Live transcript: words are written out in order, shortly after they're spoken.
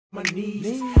My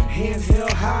knees, hands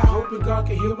held high, hoping God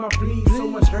can heal my bleed. So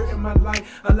much hurt in my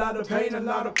life, a lot of pain, a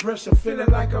lot of pressure. Feeling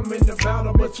like I'm in the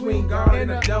battle between God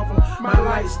and the devil. My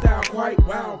lifestyle quite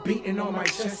wild, beating on my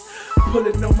chest,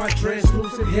 pulling on my dress,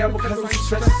 losing hair because I'm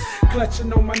stressed.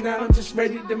 Clutching on my now, I'm just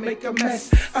ready to make a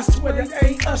mess. I swear that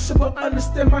ain't usher, but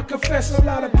understand my confession. A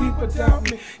lot of people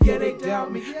doubt me, yeah they doubt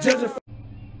me. Judging.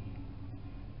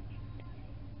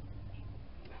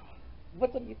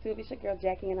 What's up YouTube, it's your girl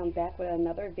Jackie and I'm back with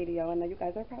another video. I know you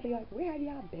guys are probably like, where have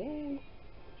y'all been?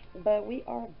 But we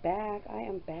are back. I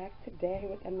am back today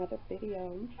with another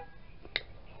video.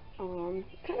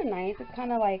 It's kind of nice. It's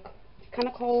kind of like, it's kind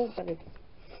of cold, but it's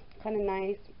kind of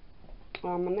nice.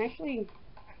 I'm actually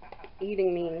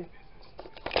eating me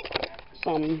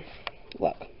some,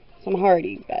 look, some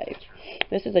Hardees, guys.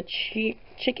 This is a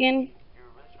chicken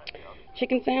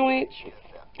sandwich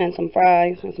and some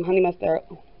fries and some honey mustard.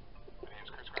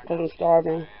 Because I'm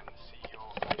starving.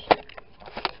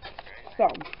 So,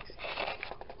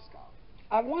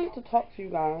 I wanted to talk to you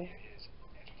guys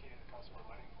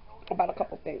about a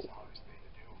couple things.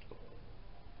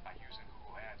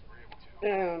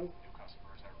 And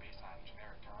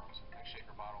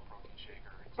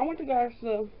I want you guys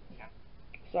to,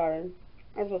 sorry,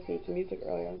 I was listening to music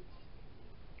earlier.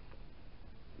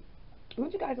 I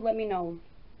want you guys to let me know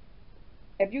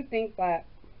if you think that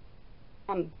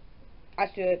I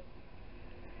should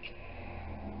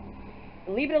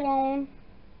leave it alone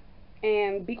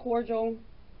and be cordial,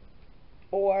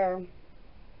 or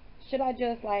should I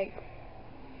just like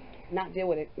not deal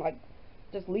with it, like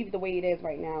just leave it the way it is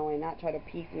right now and not try to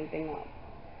piece anything up.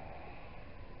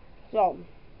 So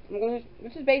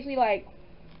this is basically like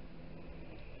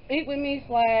eat with me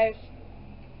slash,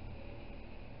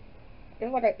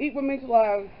 it's like an eat with me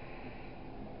slash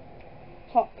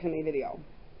talk to me video,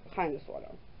 kind of, sort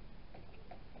of.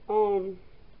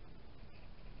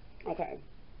 Okay,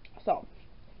 so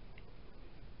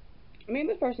me and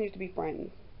this person used to be friends,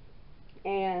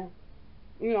 and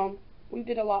you know, we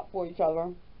did a lot for each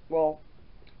other. Well,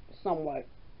 somewhat,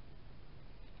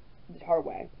 her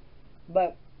way,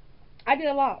 but I did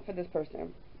a lot for this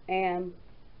person, and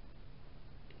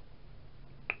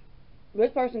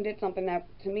this person did something that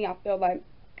to me I feel like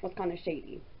was kind of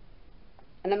shady.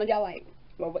 And I know y'all like,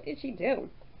 well, what did she do?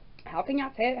 How can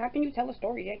you tell a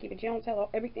story, Jackie, but you don't tell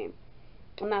everything?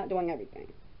 I'm not doing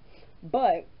everything,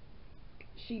 but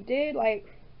she did, like,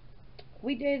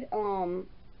 we did,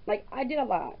 like, I did a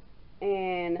lot,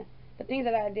 and the things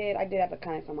that I did out of the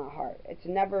kindness of my heart. It's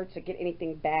never to get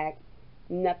anything back,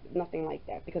 nothing like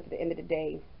that, because at the end of the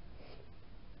day,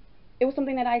 it was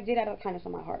something that I did out of the kindness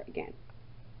of my heart. Again,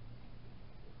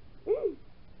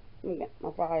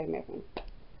 my fries missing.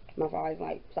 My fries,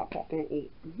 like, stop talking and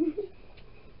eat.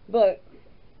 But,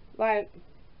 like,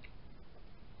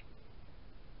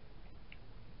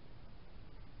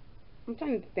 I'm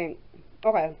trying to think.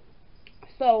 Okay,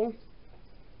 so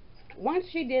once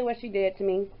she did what she did to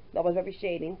me, that was very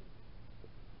shady,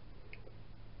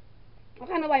 I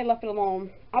kind of like left it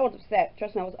alone. I was upset.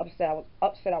 Trust me, I was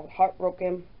upset. I was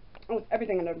heartbroken. I was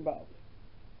everything under the above.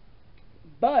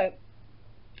 But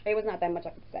it was not that much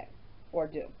I could say or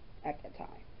do at that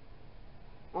time.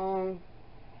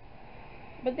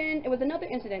 But then it was another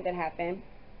incident that happened,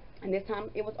 and this time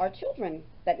it was our children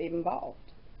that it involved.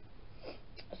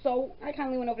 So I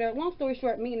kindly went over there. Long story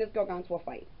short, me and this girl got into a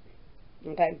fight.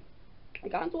 Okay, we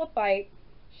got into a fight.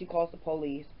 She calls the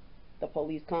police. The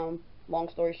police come. Long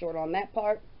story short on that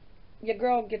part, your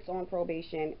girl gets on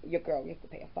probation. Your girl gets to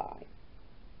pay a fine.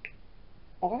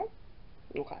 Okay?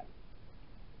 Okay.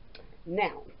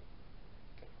 Now,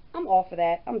 I'm off of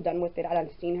that. I'm done with it. I done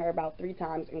seen her about 3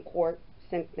 times in court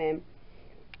since then.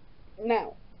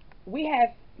 Now, we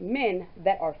have men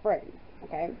that are friends,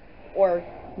 okay? Or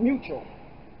mutual,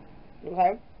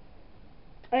 okay?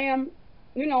 And,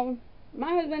 you know,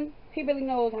 my husband, he really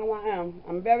knows how I am.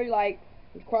 I'm very, like,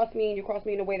 you cross me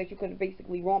in a way that you could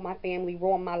basically ruin my family,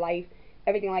 ruin my life,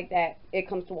 everything like that. It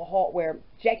comes to a halt where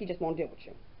Jackie just won't deal with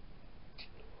you.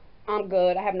 I'm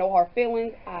good. I have no hard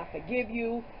feelings. I forgive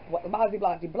you. Blah, blah,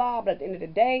 blah, blah. But at the end of the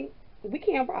day, we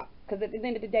can't rock. Because at the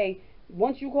end of the day,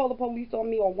 once you call the police on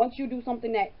me, or once you do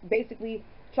something that basically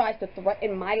tries to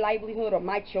threaten my livelihood or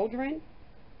my children,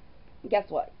 guess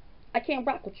what? I can't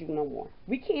rock with you no more.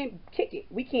 We can't kick it.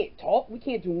 We can't talk. We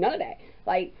can't do none of that.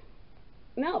 Like,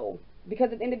 no.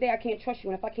 Because at the end of the day, I can't trust you.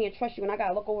 And if I can't trust you and I got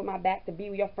to look over my back to be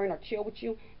with your friend or chill with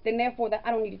you, then therefore that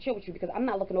I don't need to chill with you, because I'm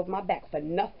not looking over my back for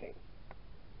nothing.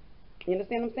 You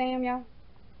understand what I'm saying, y'all?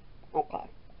 Okay.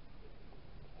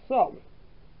 So,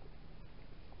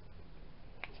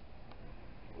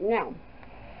 now,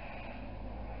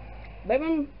 they've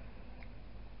been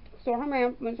So her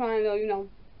man been trying to,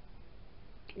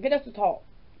 get us to talk.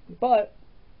 But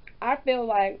I feel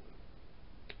like,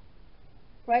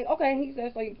 okay, he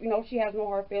says, like, she has no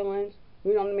hard feelings.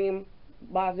 You know what I mean?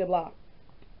 Blah, blah, blah.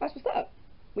 That's what's up.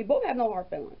 We both have no hard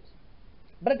feelings.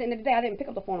 But at the end of the day, I didn't pick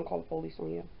up the phone and call the police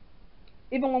on you.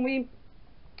 Even when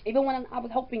I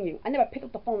was helping you, I never picked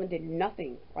up the phone and did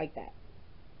nothing like that.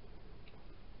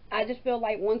 I just feel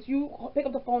like once you pick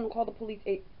up the phone and call the police,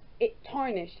 it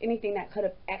tarnished anything that could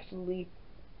have actually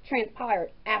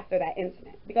transpired after that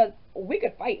incident. Because we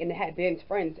could fight and have been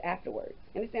friends afterwards.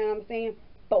 Understand what I'm saying?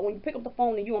 But when you pick up the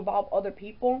phone and you involve other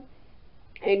people,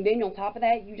 and then on top of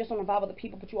that, you just don't involve other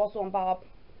people, but you also involve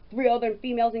 3 other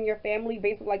females in your family,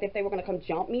 basically like if they were going to come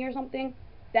jump me or something,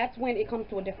 that's when it comes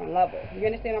to a different level. You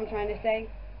understand what I'm trying to say?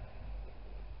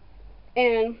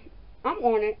 And I'm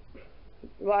on it.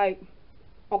 Like,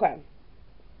 okay,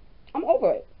 I'm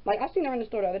over it. Like, I seen her in the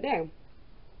store the other day.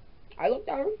 I looked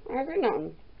at her. I didn't say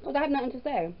nothing. Because I have nothing to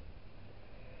say.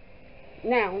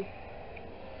 Now,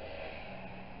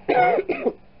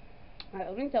 my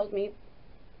husband tells me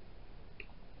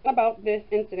about this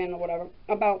incident or whatever,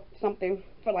 about something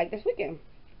for like this weekend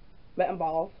that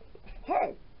involves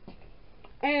her.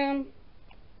 And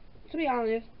to be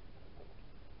honest,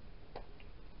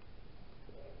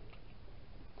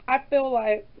 I feel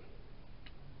like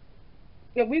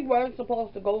if we were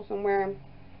supposed to go somewhere,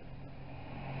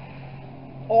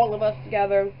 all of us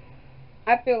together,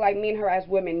 I feel like me and her as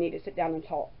women need to sit down and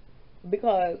talk.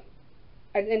 Because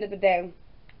at the end of the day,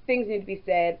 things need to be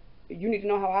said. You need to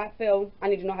know how I feel. I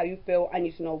need to know how you feel. I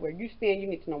need to know where you stand. You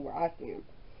need to know where I stand.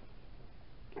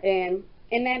 And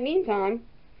in that meantime,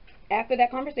 after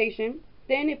that conversation,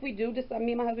 then if we do decide,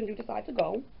 me and my husband do decide to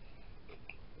go,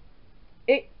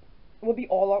 it will be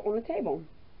all out on the table.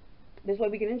 This way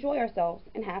we can enjoy ourselves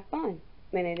and have fun.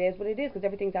 And it is what it is because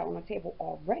everything's out on the table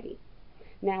already.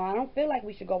 Now, I don't feel like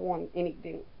we should go on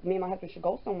anything. Me and my husband should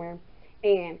go somewhere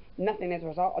and nothing is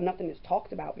resolved or nothing is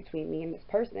talked about between me and this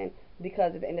person,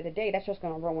 because at the end of the day, that's just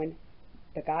going to ruin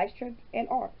the guy's trip and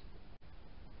ours.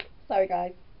 Sorry,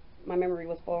 guys. My memory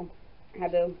was full. I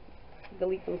had to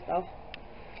delete some stuff.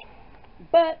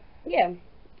 But, yeah.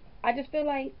 I just feel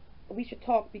like we should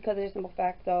talk because of the simple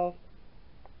fact of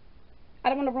I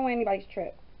don't want to ruin anybody's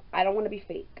trip. I don't want to be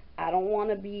fake. I don't want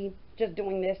to be just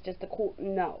doing this just to cool.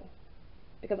 No.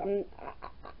 Because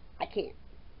I can't.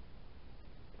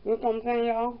 You know what I'm saying,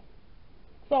 y'all?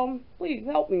 So, please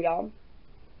help me, y'all.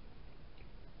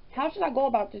 How should I go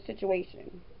about this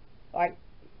situation? Like,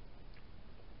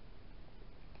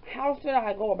 how should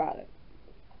I go about it?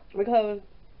 Because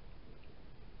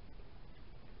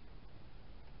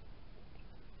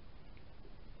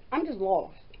I'm just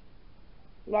lost.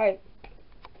 Like,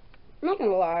 I'm not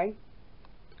gonna lie.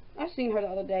 I seen her the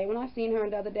other day. When I seen her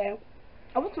the other day,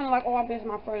 I was kind of like, oh, I miss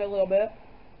my friend a little bit.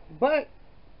 But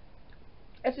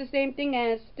it's the same thing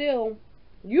as still,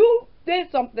 you did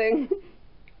something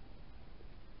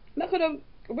that could have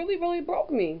really, really broke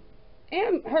me.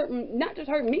 And hurt, not just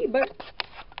hurt me, but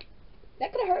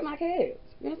that could have hurt my kids.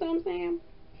 You know what I'm saying?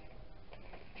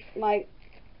 Like,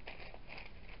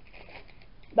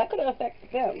 that could have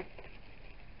affected them.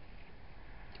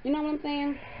 You know what I'm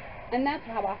saying? And that's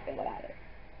how I feel about it.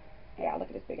 Hey, y'all, look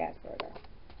at this big ass burger.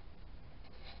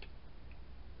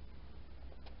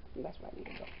 That's where I need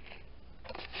to go.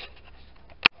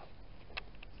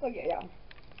 So yeah, y'all.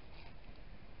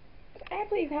 Hey,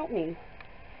 please help me.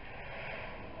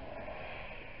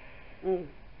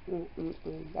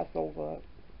 That's so good.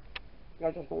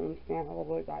 Y'all just don't understand how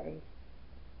good that is.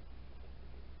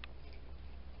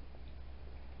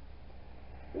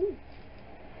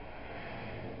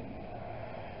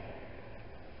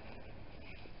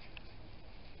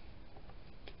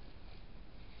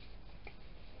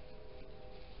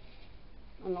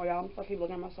 I know y'all, I keep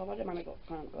looking at myself. I just might make it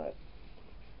kind of good.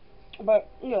 But,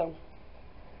 yeah.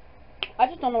 I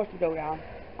just don't know what to do, y'all.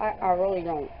 I really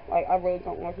don't. Like, I really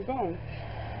don't know what to do.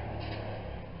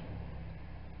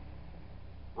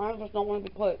 I just don't want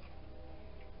to be put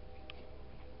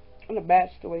in a bad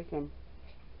situation.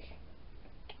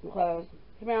 Because,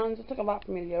 to be honest, it took a lot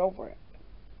for me to get over it.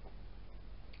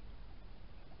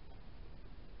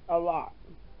 A lot.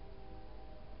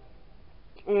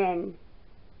 And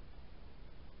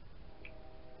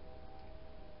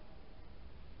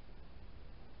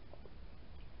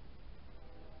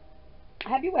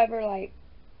have you ever, like,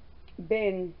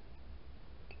 been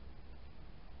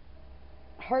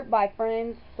hurt by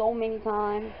friends so many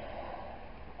times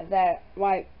that,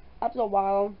 like, after a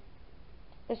while,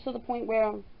 it's to the point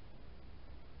where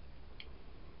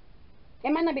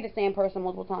it might not be the same person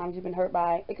multiple times you've been hurt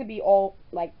by. It could be all,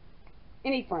 like,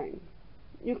 any friend.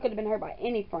 You could have been hurt by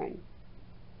any friend.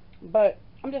 But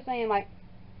I'm just saying, like,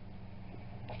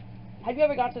 have you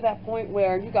ever got to that point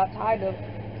where you got tired of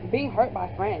being hurt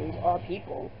by friends or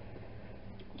people?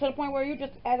 To the point where you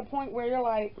just at a point where you're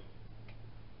like,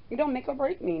 you don't make or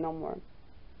break me no more.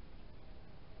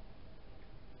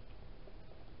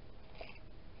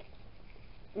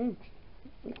 I'm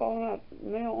calling that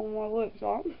nail on my lips,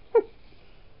 y'all.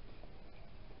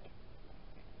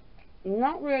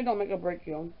 Not really don't make or break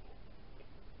you.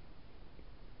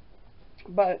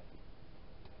 But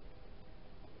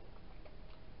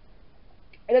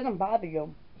it doesn't bother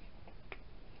you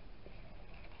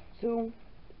to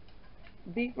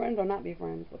be friends or not be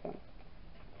friends with them.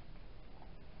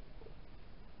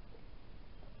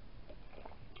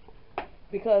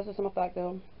 Because of some fact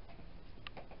though,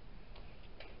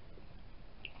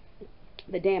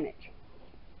 the damage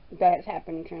that has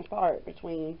happened and transpired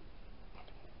between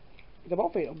the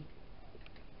both of you.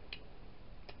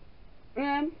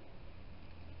 And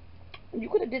you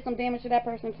could have did some damage to that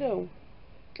person too.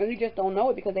 And you just don't know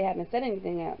it because they haven't said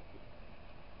anything yet.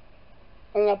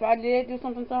 And if I did do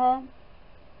something to her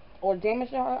or damage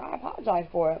to her, I apologize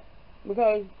for it.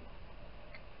 Because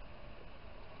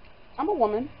I'm a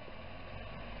woman.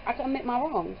 I can admit my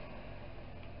wrongs.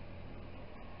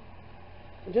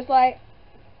 Just like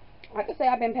I could say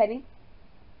I've been petty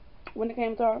when it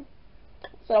came to her.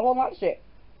 Said a whole lot of shit.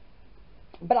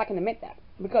 But I can admit that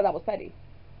because I was petty.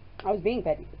 I was being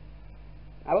petty.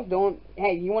 I was doing,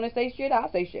 hey, you want to say shit?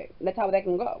 I'll say shit. That's how that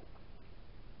can go.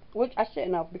 Which I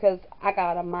shouldn't have because I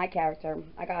got out of my character.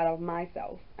 I got out of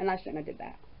myself. And I shouldn't have did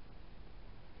that.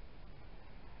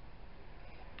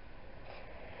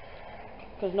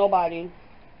 Because nobody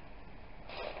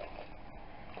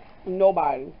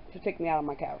should take me out of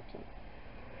my character.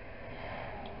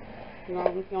 You know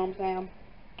what I'm saying?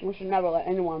 We should never let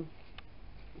anyone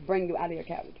bring you out of your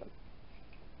character.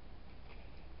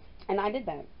 And I did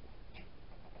that.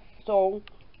 So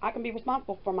I can be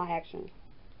responsible for my actions.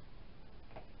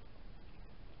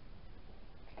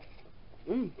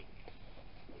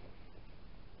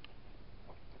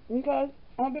 Because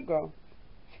I'm a big girl.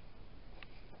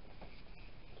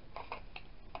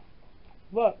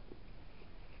 But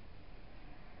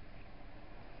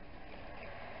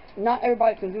not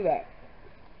everybody can do that.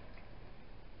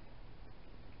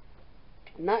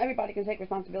 Not everybody can take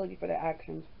responsibility for their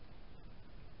actions.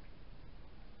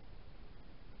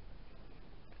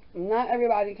 Not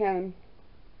everybody can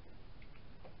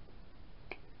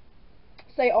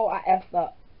say, oh, I effed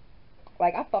up.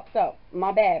 Like, I fucked up.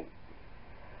 My bad.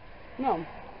 No.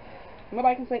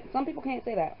 Nobody can say, some people can't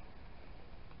say that.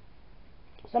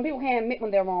 Some people can't admit when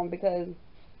they're wrong because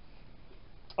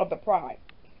of the pride.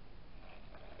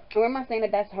 And I'm not saying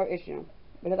that that's her issue.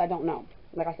 Because I don't know.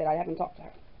 Like I said, I haven't talked to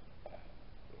her.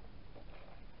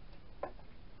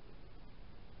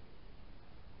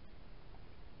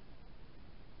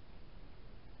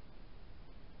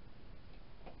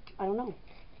 I don't know.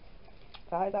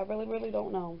 Guys, I really, really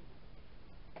don't know.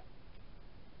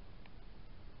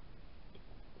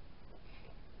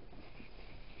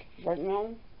 Right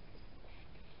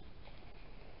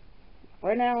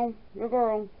now, your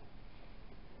girl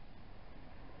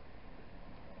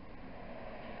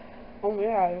only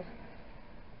has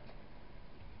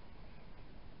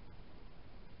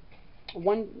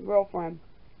one girlfriend,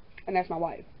 and that's my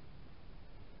wife.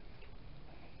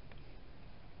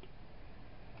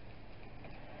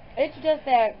 It's just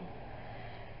that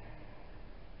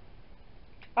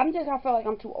I feel like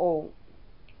I'm too old.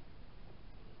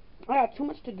 I got too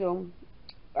much to do.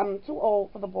 I'm too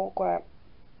old for the bull crap.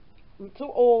 I'm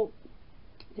too old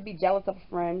to be jealous of a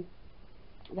friend,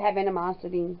 to have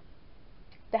animosity,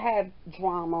 to have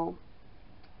drama.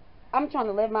 I'm trying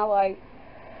to live my life,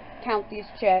 count these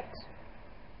checks,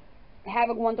 have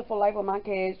a wonderful life with my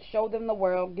kids, show them the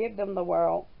world, give them the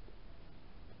world,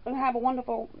 and have a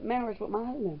wonderful marriage with my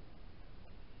husband.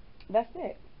 That's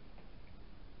it.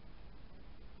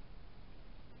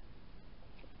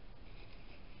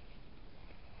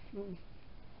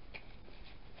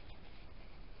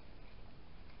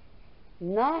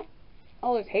 Not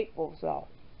all this hateful stuff.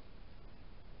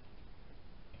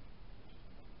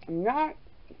 Not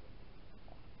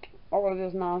all of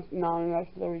this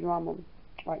non-necessary drama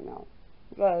right now.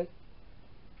 Because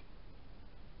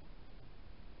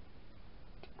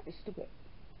it's stupid.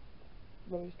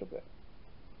 Really stupid.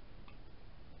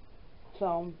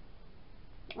 So,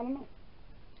 I don't know.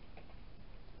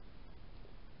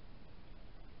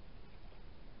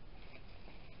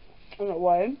 In a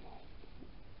way,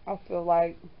 I feel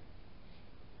like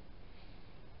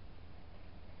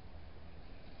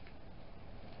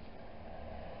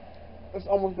it's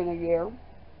almost been a year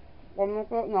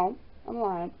No, I'm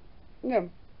lying. Yeah,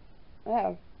 I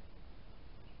have.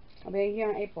 I've been here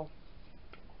in April.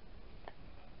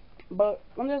 But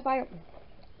I'm just like,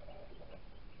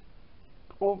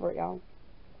 over it, y'all.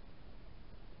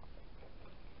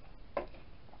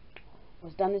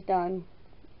 What's done is done.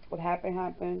 What happened,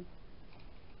 happened.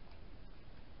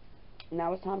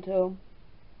 Now it's time to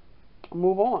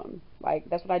move on. Like,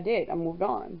 that's what I did. I moved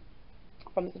on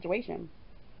from the situation.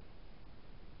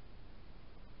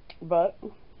 But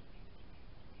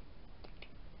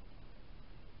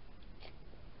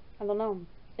I don't know.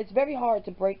 It's very hard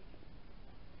to break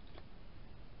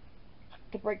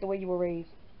the way you were raised.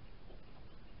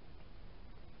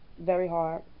 Very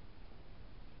hard.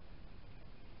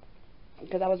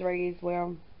 Because I was raised where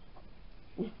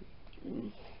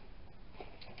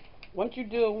once you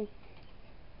do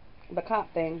the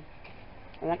cop thing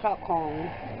and the cop calling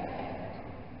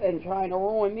and trying to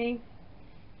ruin me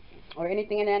or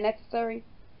anything in that necessary,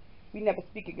 we never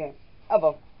speak again.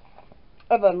 Ever.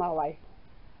 Ever in my life.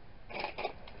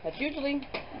 That's usually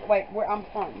like where I'm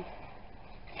from.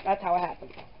 That's how it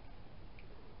happens.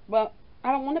 But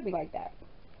I don't want to be like that,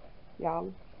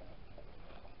 y'all.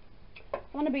 I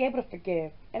want to be able to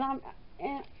forgive, and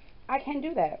I can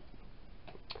do that,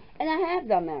 and I have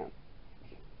done that.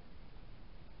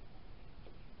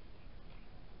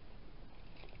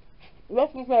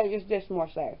 Let's just say it's just more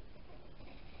so.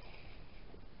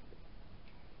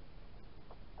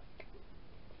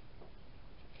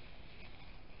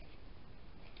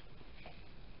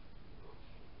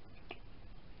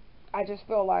 I just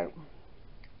feel like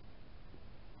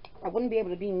I wouldn't be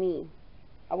able to be me.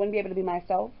 I wouldn't be able to be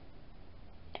myself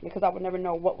because I would never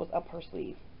know what was up her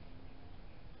sleeve.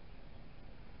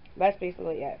 That's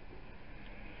basically it.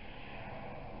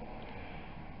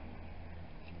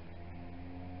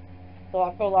 So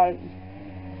I feel like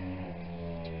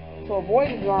to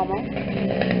avoid the drama,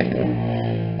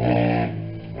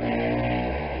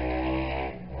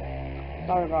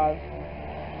 sorry guys,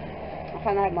 I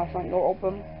kind of had my front door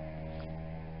open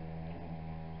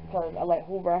because I let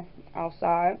Hoover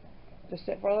outside to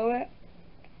sit for a little bit,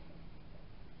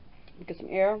 get some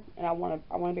air, and I want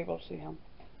to be able to see him.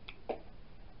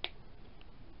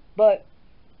 But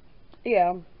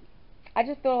yeah, I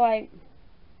just feel like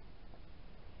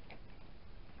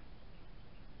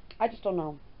I just don't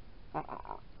know.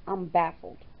 I'm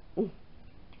baffled.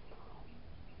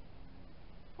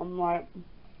 I'm like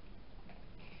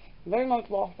very much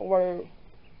lost for words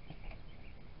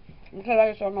because I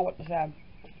just don't know what to say.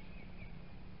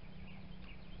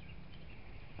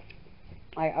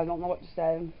 I don't know what to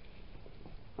say.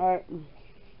 Alright.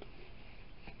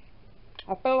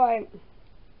 I feel like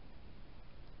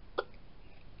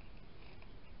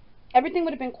everything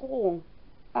would have been cool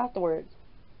afterwards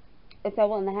if that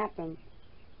wouldn't have happened.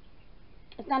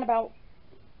 It's not about.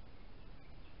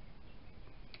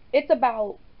 It's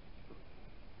about.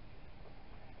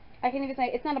 I can even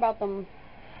say it's not about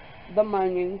the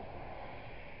money,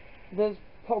 the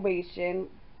probation.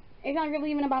 It's not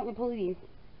really even about the police.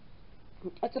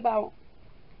 It's about.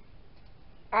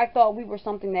 I thought we were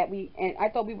something that and I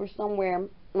thought we were somewhere,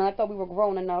 and I thought we were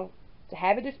grown enough to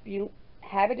have a dispute,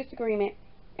 have a disagreement,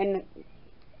 and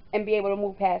be able to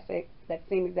move past it that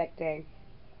same exact day.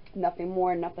 Nothing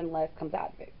more, nothing less comes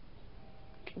out of it.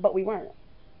 But we weren't.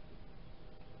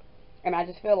 And I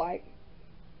just feel like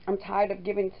I'm tired of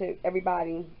giving to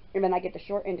everybody and then I get the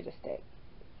short end of the stick.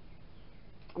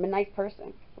 I'm a nice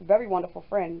person, a very wonderful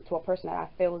friend to a person that I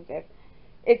feel as if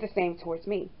it's the same towards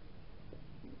me.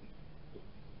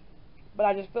 But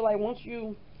I just feel like once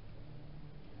you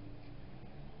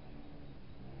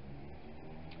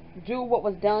do what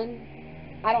was done,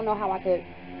 I don't know how I could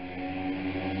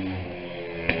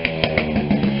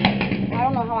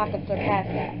surpass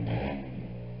that.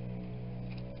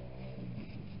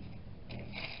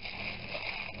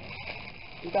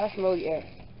 That's really it.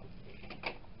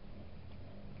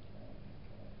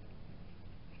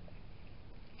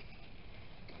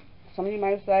 Some of you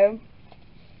might say,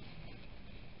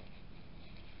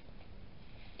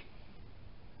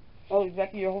 oh,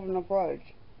 Jackie, you're holding a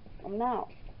grudge. I'm not.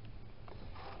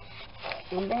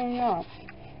 I'm being not.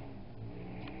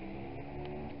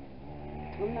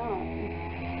 I'm not.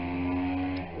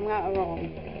 I'm not at all.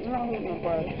 I'm not holding a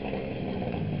grudge.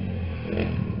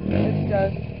 It's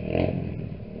just,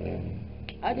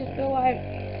 I just feel like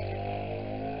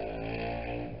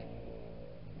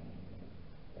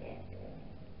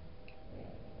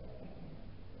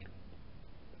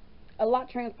a lot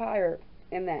transpired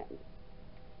in that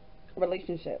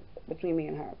relationship between me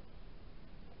and her.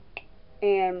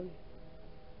 And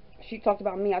she talked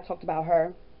about me, I talked about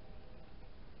her.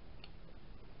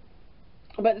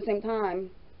 But at the same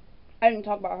time, I didn't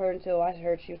talk about her until I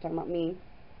heard she was talking about me.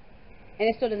 And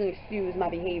it still doesn't excuse my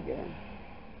behavior,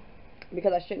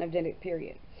 because I shouldn't have done it,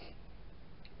 period.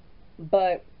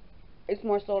 But it's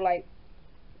more so like,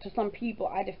 to some people,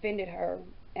 I defended her.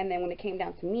 And then when it came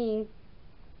down to me,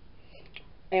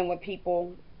 and with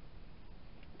people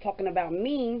talking about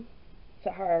me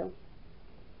to her,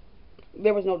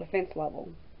 there was no defense level.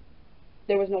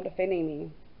 There was no defending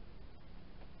me.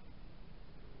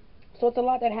 So it's a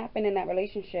lot that happened in that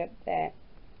relationship that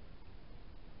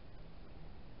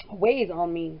weighs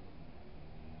on me,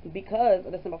 because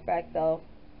of the simple fact of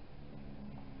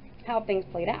how things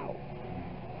played out.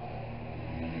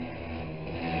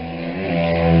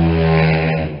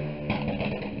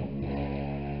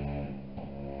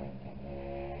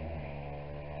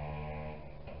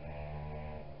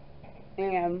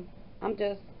 And I'm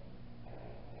just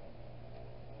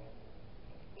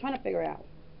trying to figure it out,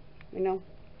 you know?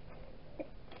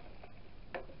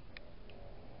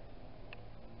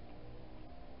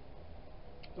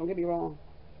 Don't get me wrong.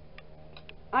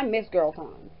 I miss girl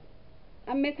time.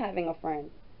 I miss having a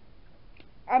friend.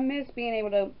 I miss being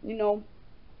able to, you know,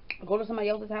 go to somebody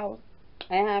else's house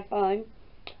and have fun.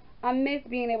 I miss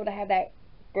being able to have that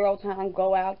girl time,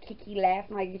 go out, kiki,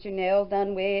 laugh night, get your nails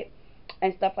done with,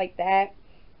 and stuff like that.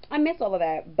 I miss all of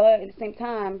that. But at the same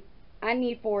time, I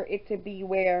need for it to be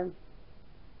where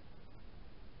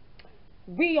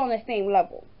we on the same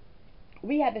level.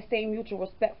 We have the same mutual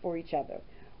respect for each other.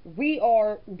 We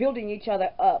are building each other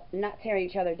up, not tearing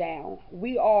each other down.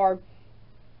 We are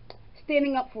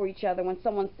standing up for each other when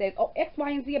someone says, oh, X, Y,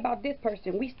 and Z about this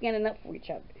person. We standing up for each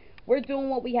other. We're doing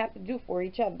what we have to do for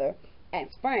each other as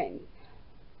friends.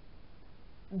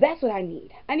 That's what I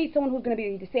need. I need someone who's going to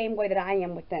be the same way that I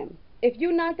am with them. If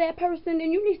you're not that person,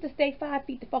 then you need to stay 5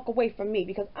 feet the fuck away from me,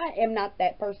 because I am not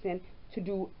that person to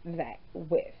do that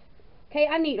with. Okay,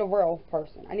 I need a real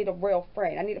person. I need a real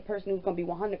friend. I need a person who's going to be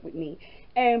 100 with me.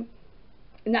 And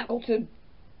not go to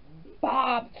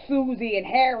Bob, Susie, and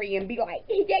Harry and be like,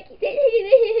 because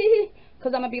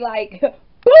I'm going to be like,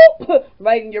 boop,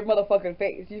 right in your motherfucking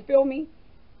face. You feel me?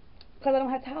 Because I don't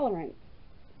have tolerance.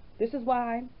 This is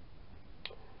why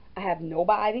I have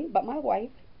nobody but my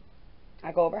wife.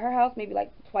 I go over her house maybe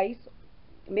like twice,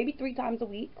 maybe 3 times a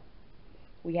week.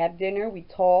 We have dinner, we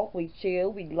talk, we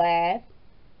chill, we laugh.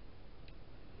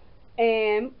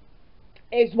 And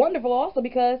it's wonderful also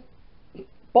because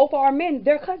both our men,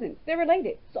 they're cousins. They're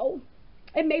related. So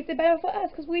it makes it better for us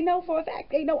because we know for a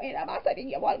fact. They know, and I'm not saying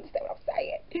you won't understand what I'm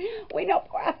saying. We know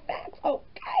for a fact,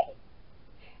 okay?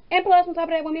 And plus, on top of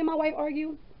that, when me and my wife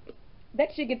argue,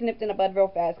 that shit gets nipped in the bud real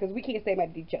fast because we can't stay mad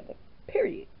at each other.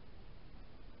 Period.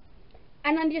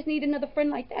 And I just need another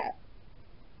friend like that.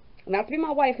 Not to be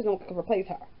my wife because no one can replace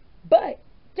her. But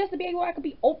just to be able where I can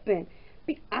be open.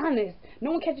 Be honest.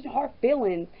 No one catches your hard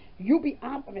feelings. You be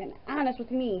honest with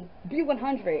me. Be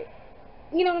 100.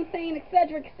 You know what I'm saying?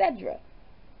 Etc. etc.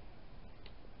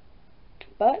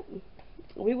 But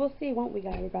we will see, won't we,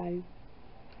 everybody?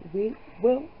 We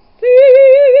will see.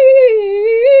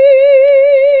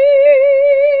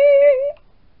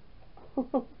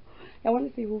 I want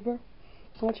to see Hoover.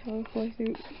 Watch how I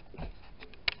see.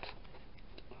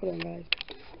 Hold on, guys.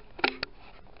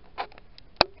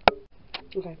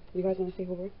 Okay, you guys want to see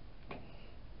Hoover?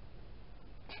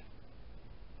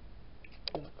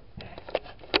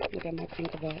 Look at my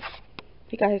pink butt.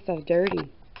 He got himself dirty.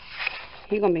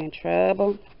 He gonna be in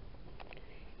trouble.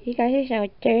 He got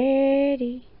himself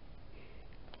dirty.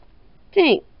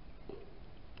 Think,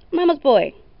 Mama's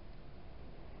boy.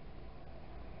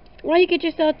 Why you get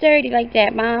yourself dirty like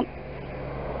that, Mom?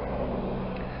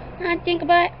 Think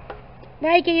about it.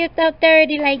 Why you get yourself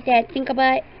dirty like that? Think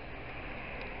about it.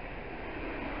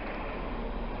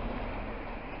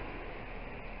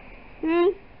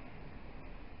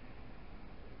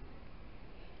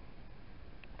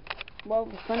 Well,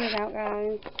 the sun is out,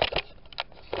 guys.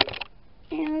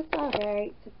 And it's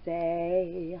alright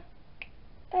today.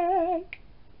 Hey,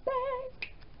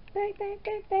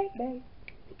 babe.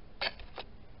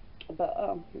 But,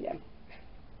 yeah.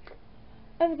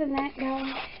 Other than that,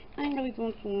 guys, I ain't really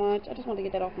doing too much. I just want to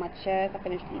get that off my chest. I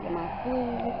finished eating my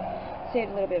food.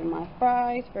 Saved a little bit of my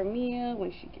fries for Mia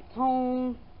when she gets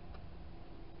home.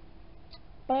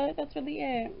 But that's really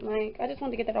it. Like, I just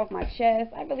wanted to get that off my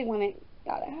chest. I really wanted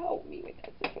y'all to help me with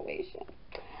that situation.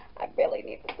 I really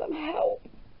needed some help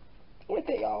with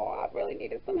it, y'all. I really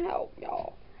needed some help,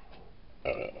 y'all.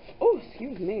 Oh,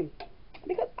 excuse me.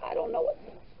 Because I don't know what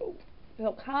to do.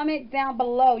 So comment down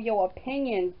below your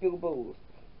opinions, boo-boos.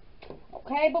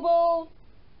 Okay, boo-boos?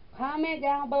 Comment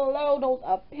down below those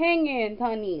opinions,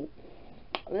 honey.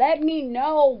 Let me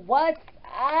know what's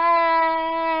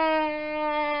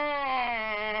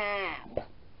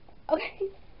Okay?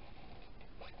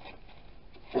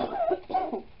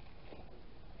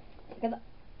 Because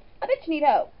a bitch need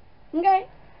help. Okay?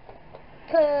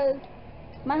 Because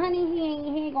my honey,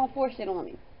 he ain't gonna force it on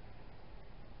me.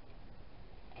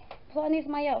 So I need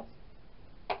somebody else.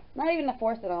 Not even to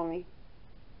force it on me.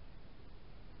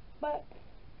 But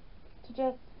to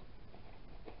just,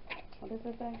 what does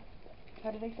it say?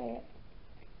 How do they say it?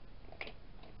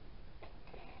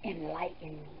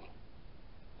 Enlighten me.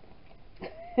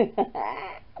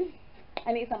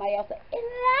 I need somebody else to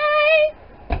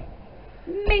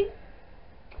enlighten me.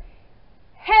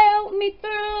 Help me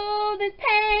through this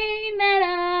pain that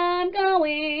I'm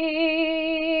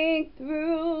going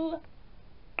through.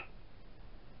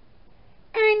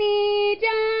 I need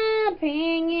your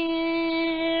opinion.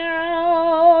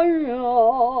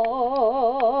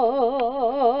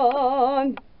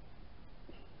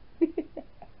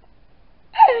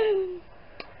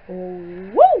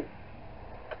 Woo!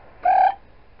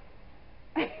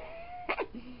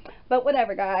 But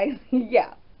whatever, guys.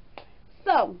 Yeah.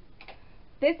 So,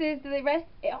 this is the rest.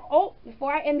 Oh,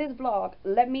 before I end this vlog,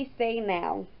 let me say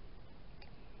now.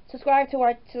 Subscribe to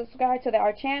our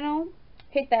channel.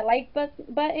 Hit that like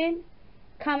button.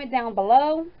 Comment down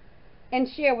below. And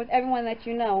share with everyone that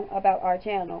you know about our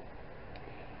channel.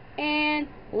 And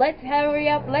let's hurry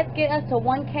up. Let's get us to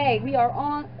 1K. We are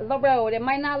on the road. It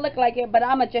might not look like it, but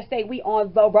I'ma just say we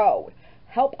on the road.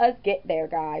 Help us get there,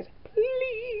 guys.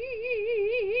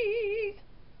 Please.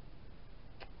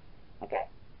 Okay.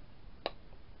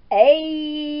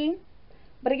 Hey.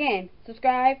 But again,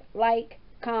 subscribe, like,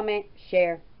 comment,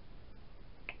 share.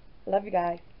 Love you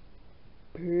guys.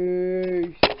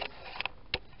 Peace.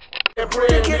 Hey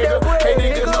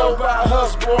niggas know about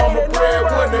HUSS, boy, I'm a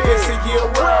breadwinner. It's a year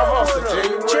where I hustle,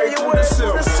 January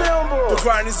through December. The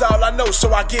grind is all I know,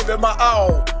 so I give it my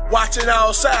all. Watching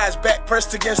all sides, back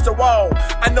pressed against the wall.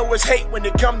 I know it's hate when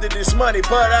it come to this money,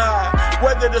 but I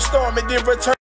weather the storm and then return.